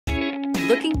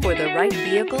Looking for the right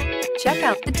vehicle? Check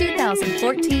out the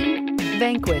 2014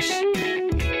 Vanquish.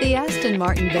 The Aston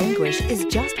Martin Vanquish is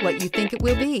just what you think it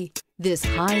will be. This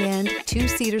high-end,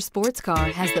 two-seater sports car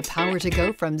has the power to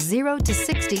go from 0 to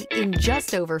 60 in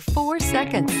just over 4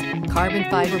 seconds. Carbon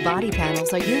fiber body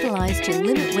panels are utilized to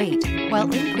limit weight while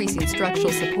increasing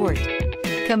structural support.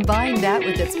 Combine that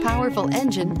with its powerful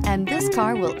engine, and this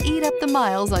car will eat up the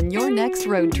miles on your next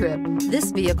road trip.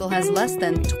 This vehicle has less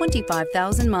than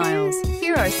 25,000 miles.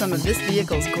 Here are some of this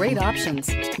vehicle's great options: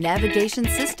 navigation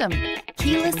system,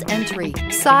 keyless entry,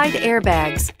 side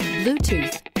airbags,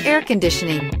 Bluetooth, air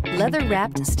conditioning,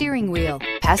 leather-wrapped steering wheel,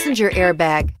 passenger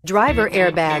airbag, driver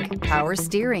airbag, power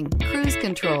steering, cruise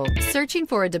control. Searching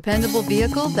for a dependable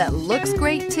vehicle that looks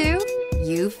great too?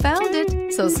 You found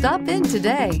it, so stop in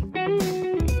today.